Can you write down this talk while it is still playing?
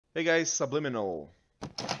Hey guys, Subliminal.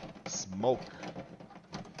 Smoke.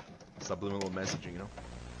 Subliminal messaging, you know?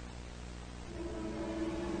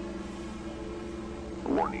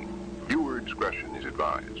 Warning. Viewer discretion is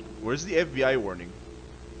advised. Where's the FBI warning?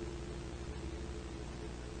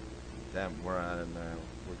 Damn, we're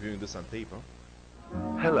viewing this on tape, huh?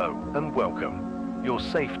 Hello and welcome. Your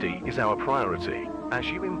safety is our priority. As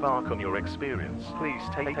you embark on your experience, please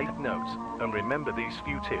take note and remember these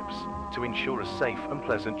few tips to ensure a safe and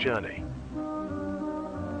pleasant journey.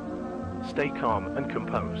 Stay calm and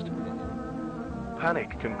composed.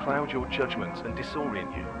 Panic can cloud your judgment and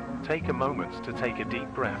disorient you. Take a moment to take a deep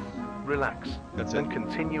breath, relax, and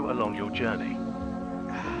continue along your journey.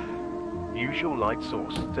 Use your light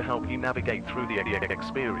source to help you navigate through the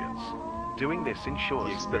experience. Doing this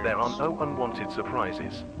ensures that there are no unwanted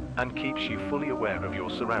surprises and keeps you fully aware of your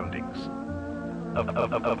surroundings.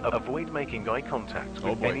 Avoid making eye contact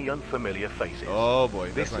with any unfamiliar faces. Oh boy,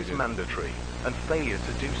 this is mandatory, and failure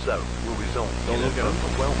to do so will result in an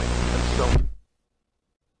overwhelming and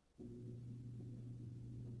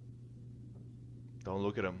Don't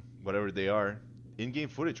look at them, whatever they are. In-game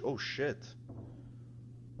footage. Oh shit.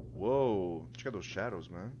 Whoa, check out those shadows,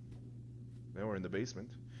 man. Now we're in the basement.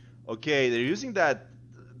 Okay, they're using that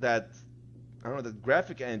I don't know, that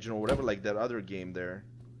graphic engine or whatever, like that other game there.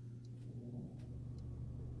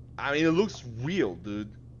 I mean, it looks real,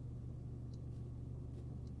 dude.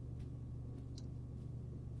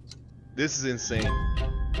 This is insane.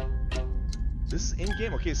 This is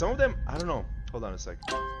in-game. Okay, some of them, I don't know. Hold on a sec.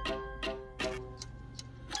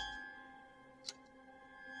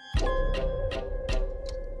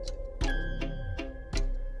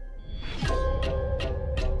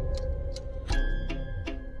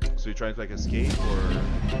 So you're trying to like escape or...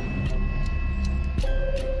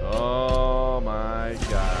 Oh my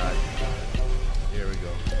god. Here we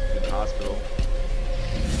go. In the hospital.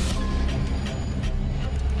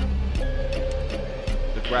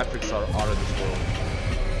 The graphics are out of this world.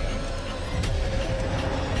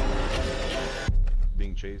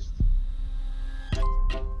 Being chased.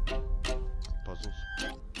 Puzzles.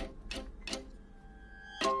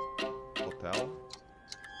 Hotel.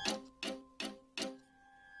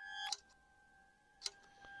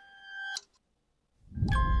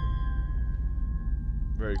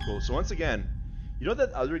 Very cool. So once again, you know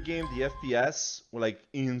that other game, the FPS, were like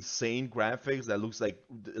insane graphics that looks like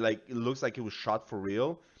it looks like it was shot for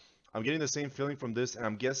real. I'm getting the same feeling from this, and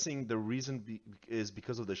I'm guessing the reason is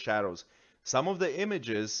because of the shadows. Some of the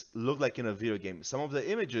images look like in a video game. Some of the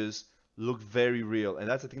images look very real,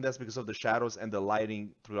 and I think that's because of the shadows and the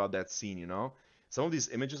lighting throughout that scene. You know, some of these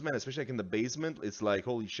images, man, especially like in the basement, it's like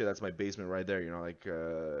holy shit, that's my basement right there. You know, like.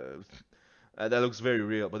 That looks very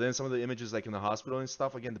real. But then some of the images like in the hospital and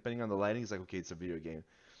stuff, again, depending on the lighting, it's like, okay, it's a video game.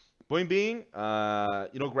 Point being,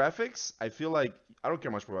 you know, graphics, I feel like, I don't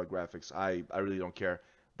care much about graphics. I really don't care.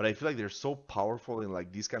 But I feel like they're so powerful in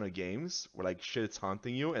like these kind of games where like shit's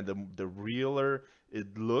haunting you, and the realer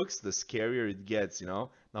it looks, the scarier it gets, you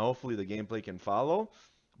know? Now hopefully the gameplay can follow.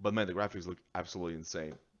 But man, the graphics look absolutely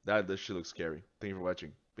insane. This shit looks scary. Thank you for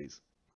watching. Peace.